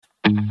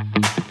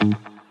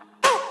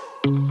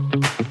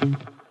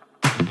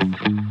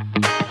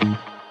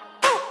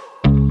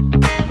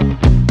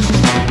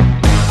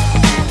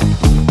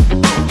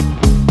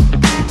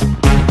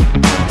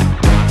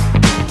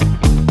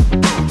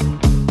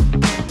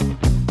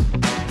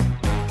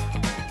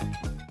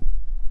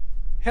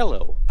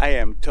Hello, I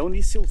am Tony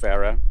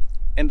Silvera,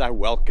 and I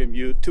welcome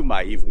you to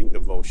my evening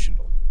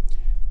devotional.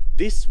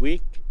 This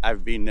week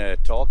I've been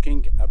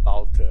talking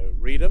about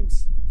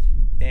rhythms,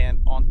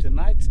 and on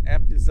tonight's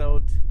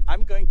episode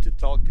I'm going to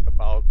talk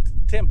about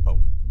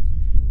tempo.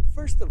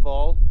 First of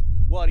all,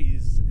 what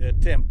is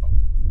tempo?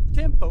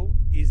 Tempo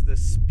is the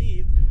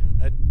speed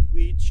at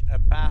which a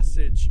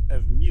passage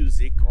of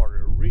music or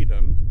a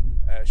rhythm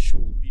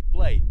should be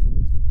played.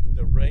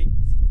 The rate,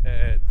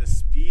 the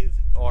speed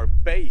or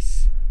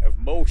pace of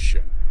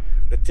motion.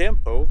 The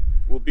tempo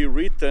will be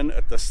written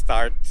at the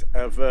start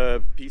of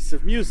a piece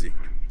of music.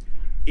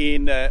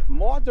 In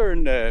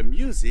modern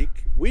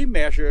music, we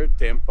measure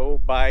tempo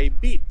by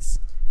beats.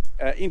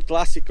 In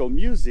classical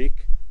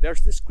music, there's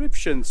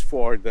descriptions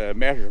for the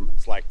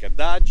measurements like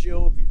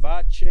adagio,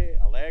 vivace,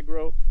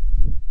 allegro,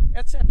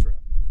 etc.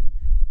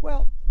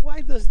 Well,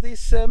 why does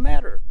this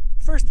matter?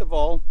 First of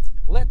all,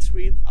 let's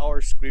read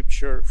our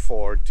scripture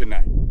for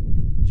tonight.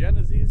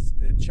 Genesis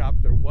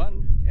chapter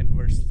 1 and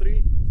verse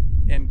 3.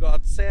 And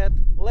God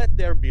said, "Let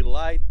there be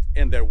light,"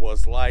 and there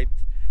was light.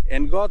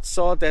 And God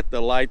saw that the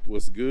light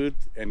was good,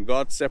 and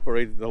God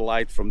separated the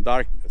light from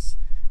darkness.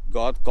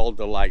 God called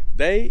the light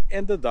day,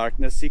 and the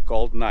darkness he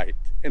called night.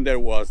 And there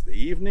was the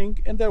evening,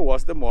 and there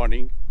was the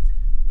morning,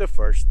 the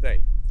first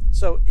day.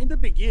 So in the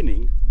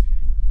beginning,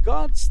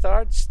 God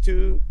starts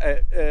to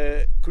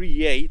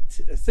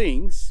create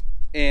things,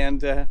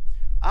 and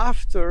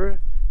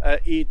after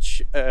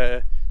each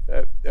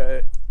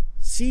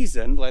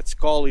season, let's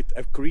call it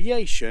a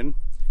creation,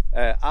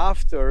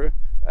 after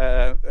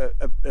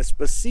a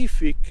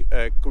specific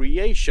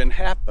creation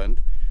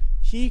happened,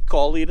 he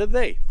called it a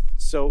day.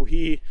 So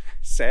he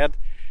said,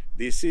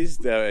 this is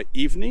the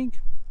evening,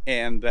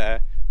 and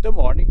the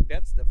morning,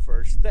 that's the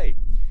first day.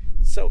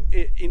 So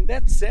in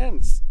that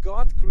sense,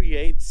 God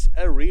creates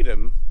a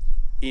rhythm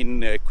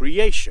in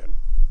creation.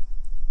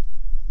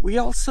 We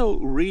also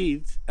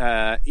read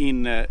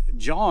in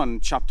John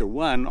chapter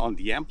 1 on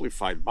the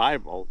Amplified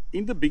Bible,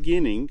 in the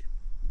beginning,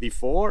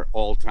 before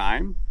all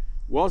time,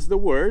 was the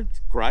Word,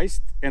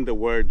 Christ, and the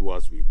Word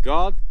was with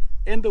God,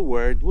 and the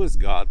Word was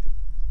God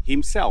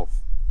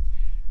himself.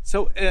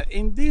 So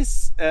in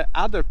this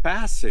other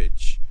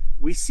passage,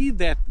 we see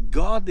that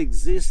God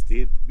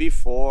existed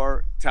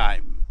before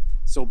time.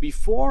 So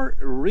before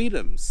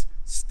rhythms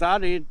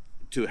started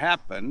to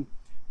happen,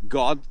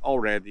 God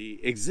already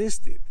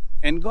existed.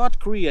 And God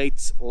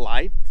creates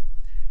light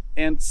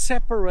and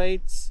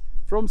separates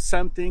from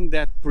something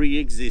that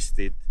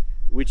pre-existed,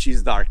 which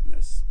is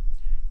darkness.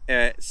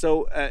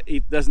 So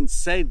it doesn't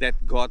say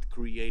that God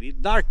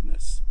created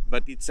darkness,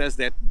 but it says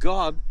that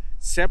God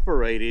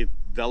separated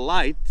the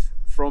light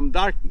from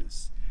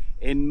darkness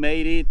and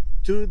made it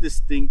two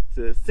distinct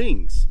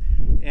things.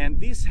 And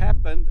this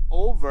happened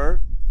over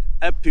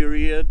a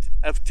period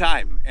of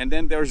time. And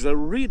then there's a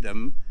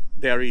rhythm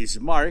there is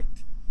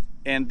marked,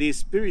 and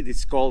this period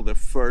is called the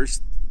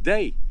first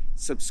day.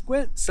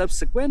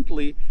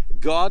 Subsequently,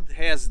 God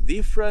has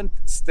different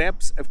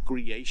steps of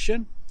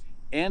creation,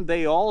 and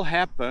they all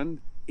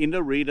happen in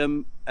a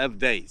rhythm of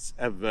days,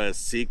 of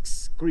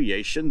 6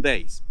 creation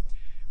days.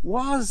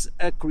 Was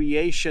a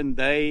creation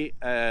day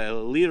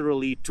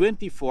literally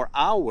 24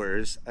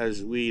 hours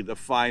as we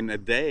define a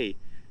day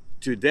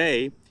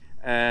today?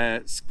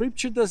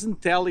 Scripture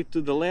doesn't tell it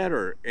to the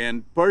letter,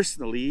 and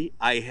personally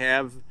I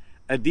have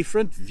a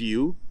different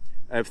view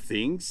of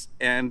things,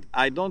 and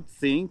I don't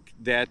think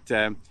that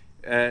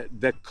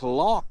the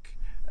clock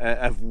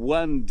of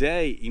one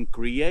day in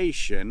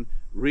creation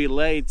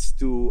relates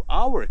to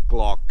our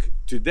clock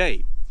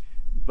today,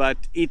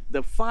 but it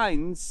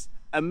defines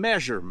a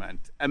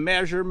measurement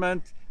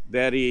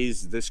that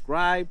is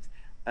described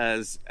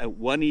as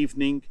one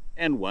evening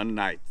and one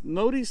night.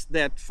 Notice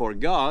that for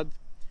God,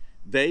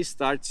 day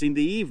starts in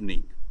the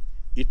evening.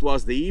 It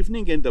was the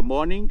evening and the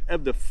morning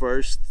of the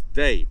first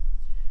day.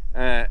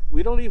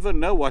 We don't even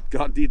know what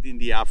God did in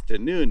the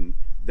afternoon.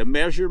 The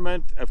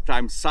measurement of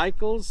time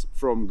cycles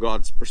from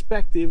God's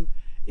perspective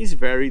is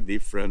very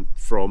different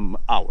from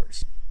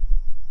ours.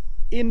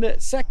 In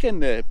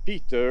 2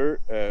 Peter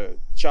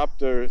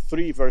chapter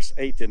 3 verse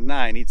 8 and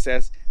 9, it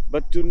says,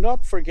 "But do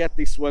not forget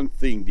this one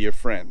thing, dear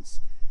friends.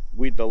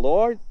 With the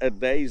Lord, a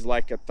day is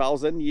like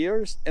 1,000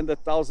 years, and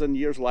 1,000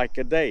 years like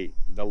a day.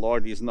 The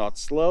Lord is not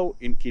slow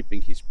in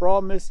keeping his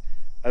promise,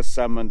 as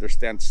some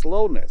understand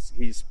slowness.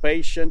 He is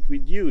patient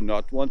with you,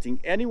 not wanting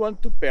anyone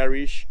to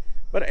perish,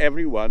 but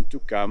everyone to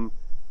come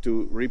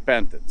to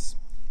repentance."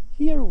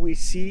 Here we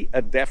see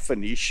a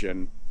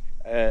definition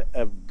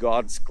of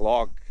God's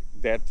clock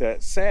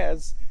that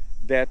says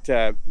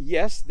that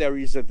yes, there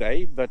is a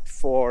day, but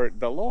for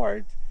the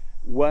Lord,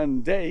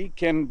 one day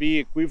can be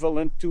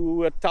equivalent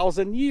to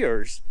 1,000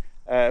 years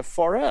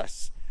for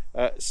us.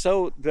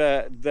 So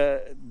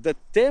the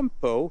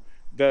tempo,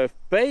 the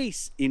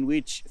pace in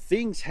which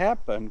things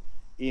happen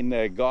in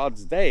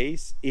God's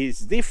days is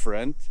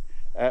different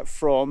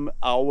from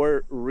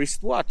our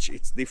wristwatch.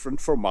 It's different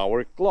from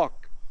our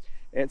clock.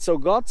 And so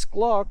God's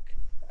clock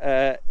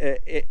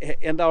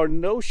and our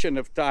notion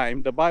of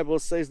time, the Bible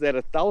says that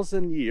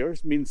 1,000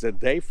 years means a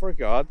day for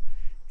God,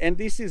 And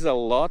this is a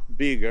lot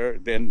bigger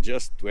than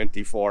just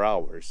 24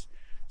 hours.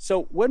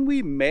 So when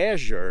we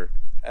measure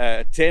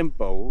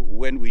tempo,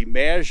 when we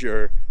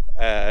measure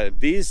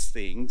these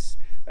things,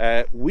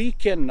 we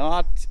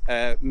cannot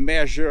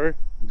measure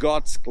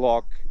God's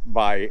clock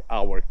by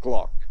our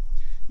clock.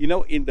 You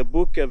know, in the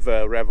book of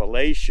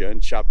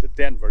Revelation, chapter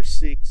 10, verse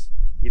 6,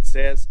 it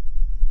says,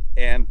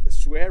 "And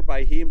swear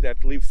by him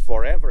that lives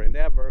forever and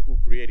ever, who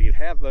created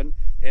heaven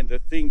and the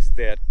things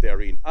that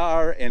therein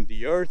are, and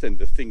the earth and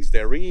the things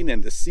therein,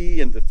 and the sea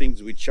and the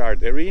things which are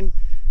therein,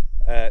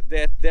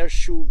 that there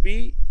should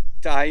be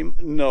time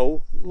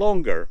no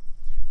longer."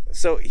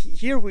 So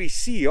here we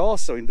see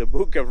also in the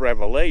book of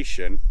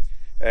Revelation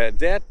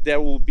that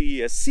there will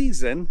be a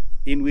season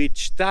in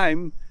which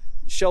time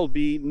shall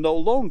be no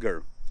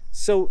longer.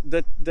 So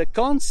the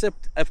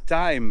concept of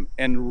time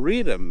and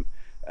rhythm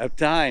of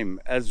time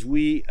as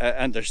we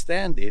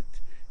understand it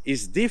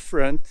is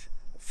different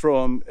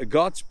from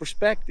God's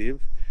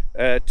perspective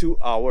to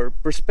our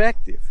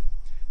perspective.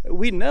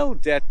 We know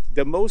that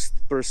the most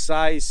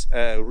precise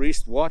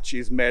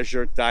wristwatches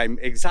measure time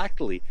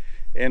exactly,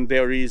 and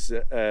there is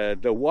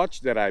the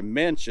watch that I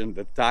mentioned,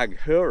 the Tag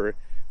Heuer,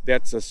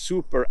 that's a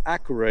super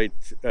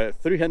accurate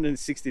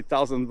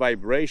 360,000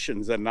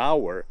 vibrations an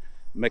hour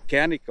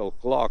mechanical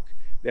clock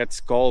that's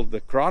called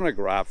the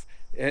chronograph.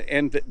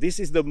 And this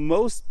is the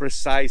most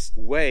precise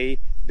way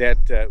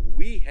that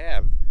we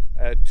have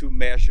to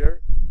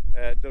measure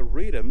the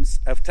rhythms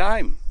of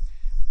time.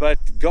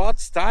 But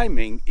God's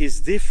timing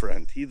is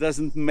different. He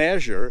doesn't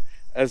measure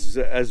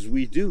as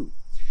we do.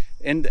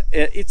 And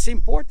it's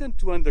important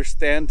to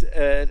understand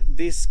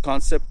this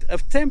concept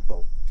of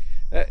tempo.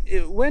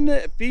 When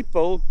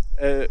people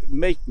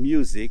make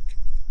music,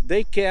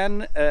 they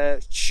can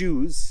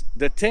choose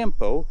the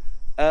tempo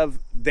of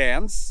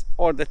dance,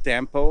 or the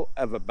tempo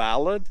of a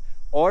ballad,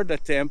 or the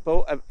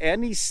tempo of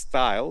any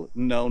style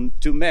known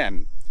to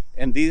men.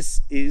 And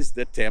this is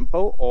the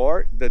tempo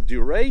or the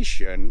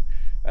duration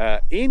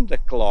in the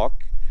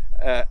clock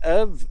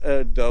of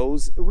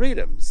those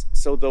rhythms.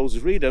 So those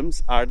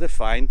rhythms are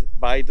defined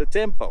by the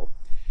tempo.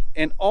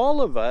 And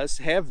all of us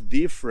have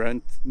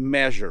different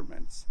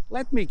measurements.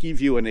 Let me give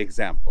you an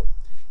example.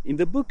 In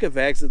the book of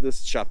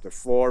Exodus chapter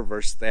 4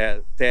 verse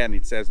 10,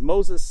 it says,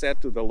 "Moses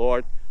said to the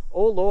Lord,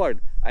 O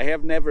Lord, I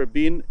have never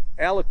been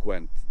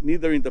eloquent,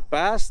 neither in the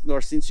past nor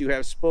since you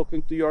have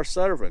spoken to your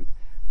servant.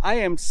 I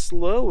am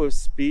slow of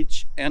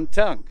speech and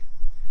tongue."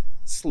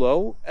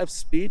 Slow of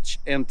speech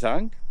and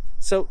tongue.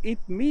 So it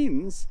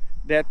means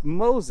that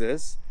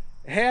Moses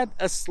had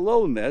a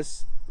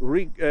slowness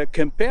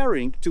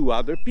comparing to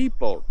other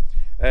people.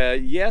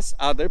 Yes,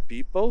 other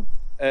people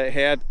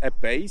had a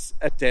pace,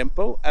 a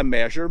tempo, a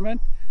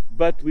measurement,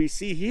 but we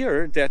see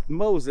here that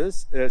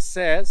Moses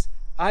says,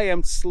 "I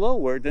am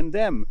slower than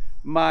them.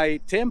 My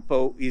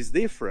tempo is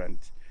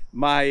different.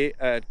 My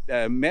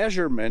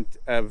measurement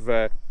of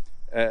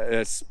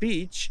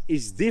speech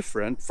is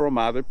different from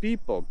other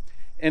people."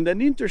 And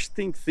an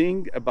interesting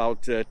thing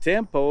about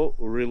tempo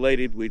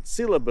related with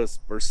syllables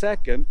per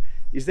second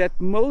is that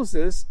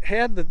Moses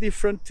had a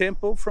different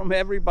tempo from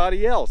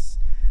everybody else.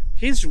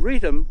 His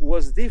rhythm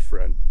was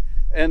different,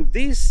 and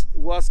this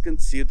was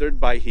considered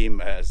by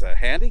him as a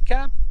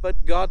handicap,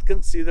 but God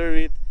considered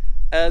it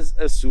as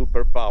a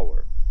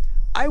superpower.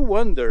 I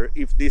wonder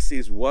if this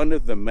is one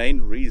of the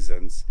main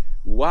reasons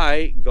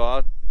why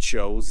God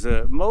chose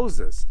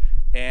Moses,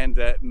 and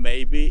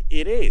maybe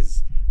it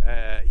is.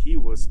 He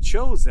was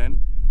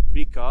chosen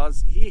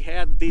because he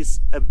had this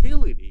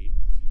ability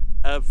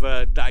of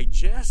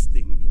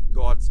digesting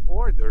God's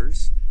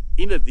orders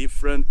in a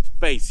different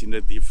pace, in a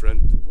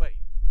different way.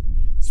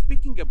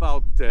 Speaking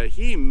about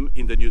him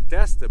in the New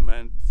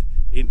Testament,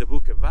 in the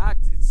book of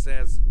Acts, it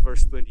says,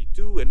 verse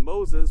 22, "And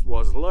Moses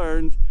was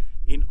learned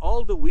in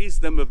all the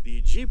wisdom of the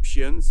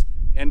Egyptians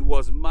and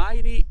was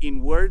mighty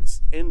in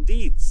words and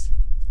deeds."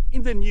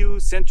 In the New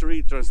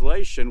Century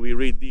Translation, we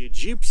read, "The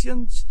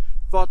Egyptians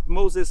taught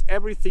Moses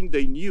everything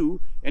they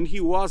knew, and he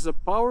was a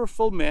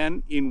powerful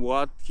man in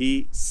what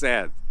he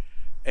said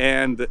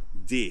and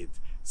did."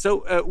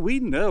 So we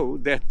know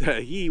that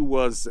he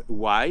was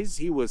wise,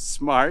 he was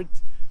smart,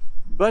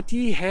 but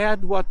he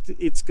had what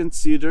it's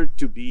considered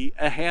to be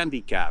a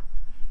handicap,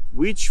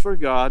 which for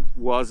God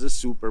was a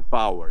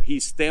superpower.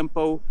 His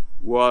tempo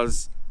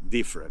was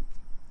different.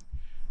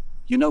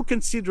 You know,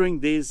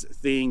 considering these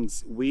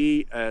things,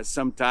 we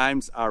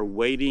sometimes are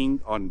waiting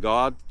on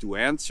God to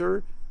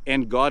answer,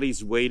 and God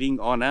is waiting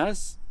on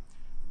us.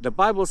 The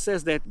Bible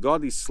says that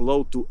God is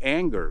slow to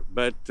anger,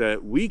 but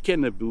we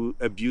can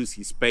abuse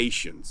his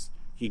patience.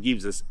 He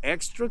gives us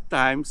extra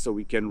time so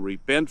we can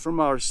repent from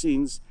our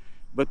sins,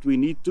 but we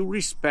need to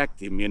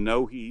respect him. You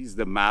know, he is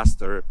the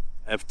master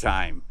of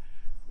time.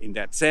 In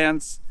that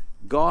sense,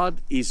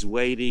 God is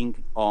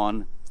waiting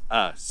on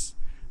us.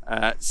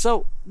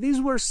 So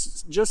these were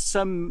just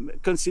some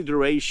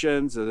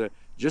considerations,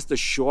 just a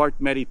short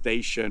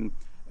meditation.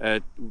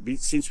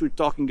 Since we're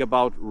talking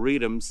about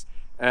rhythms,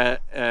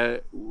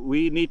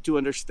 we need to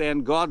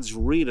understand God's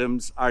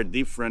rhythms are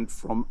different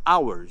from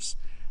ours.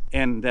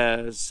 And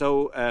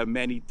so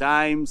many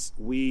times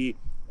we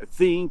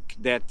think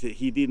that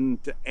he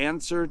didn't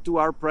answer to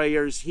our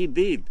prayers. He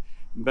did,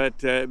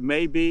 but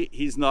maybe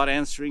he's not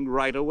answering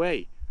right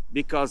away,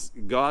 because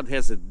God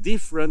has a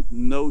different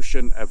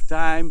notion of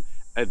time,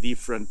 a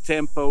different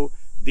tempo,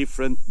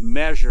 different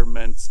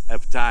measurements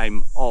of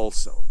time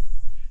also.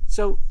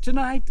 So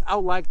tonight I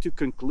would like to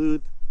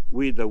conclude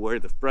with a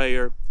word of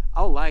prayer.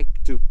 I would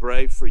like to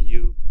pray for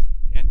you.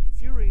 And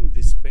if you're in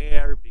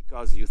despair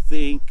because you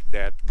think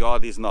that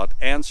God is not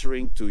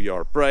answering to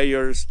your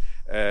prayers,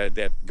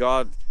 that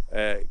God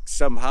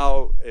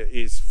somehow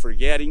is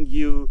forgetting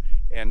you,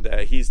 and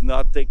he's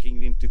not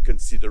taking into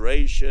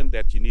consideration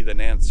that you need an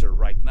answer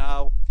right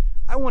now,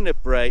 I want to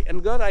pray.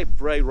 And God, I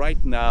pray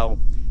right now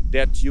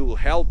that you'll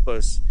help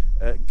us,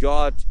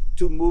 God,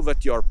 to move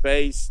at your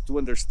pace, to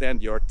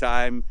understand your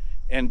time.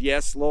 And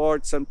yes,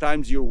 Lord,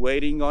 sometimes you're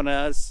waiting on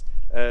us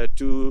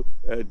to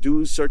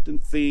do certain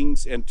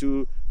things and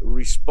to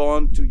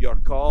respond to your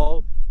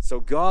call. So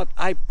God,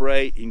 I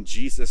pray in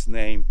Jesus'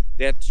 name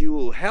that you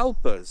will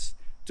help us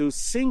to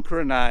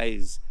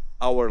synchronize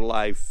our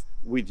life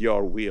with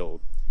your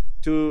will,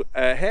 to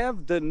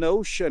have the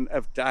notion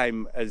of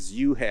time as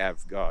you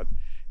have, God.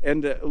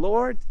 And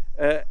Lord,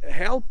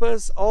 help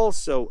us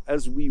also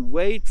as we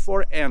wait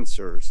for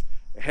answers.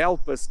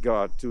 Help us,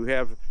 God, to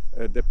have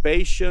the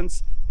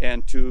patience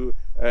and to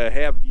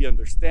have the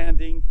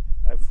understanding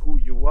of who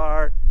you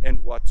are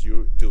and what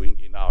you're doing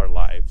in our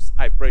lives.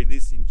 I pray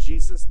this in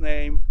Jesus'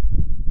 name.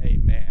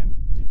 Amen.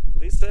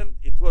 Listen,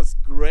 it was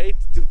great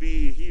to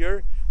be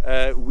here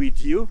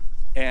with you.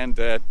 And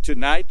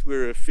tonight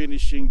we're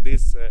finishing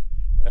this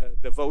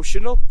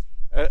devotional.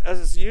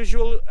 As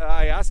usual,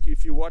 I ask you,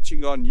 if you're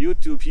watching on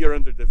YouTube, here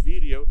under the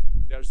video,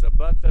 there's a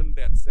button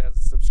that says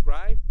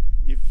subscribe.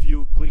 If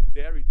you click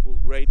there, it will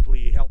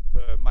greatly help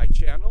my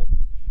channel.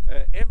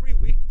 Every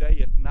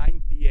weekday at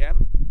 9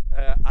 p.m.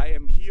 I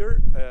am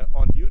here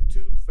on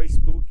YouTube,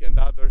 Facebook, and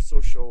other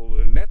social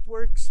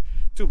networks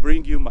to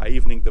bring you my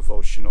evening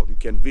devotional. You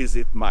can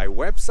visit my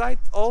website,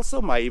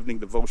 also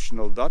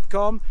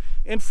myeveningdevotional.com,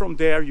 and from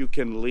there you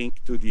can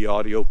link to the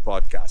audio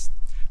podcast.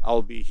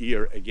 I'll be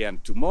here again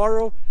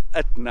tomorrow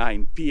at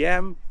 9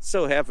 p.m.,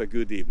 so have a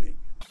good evening.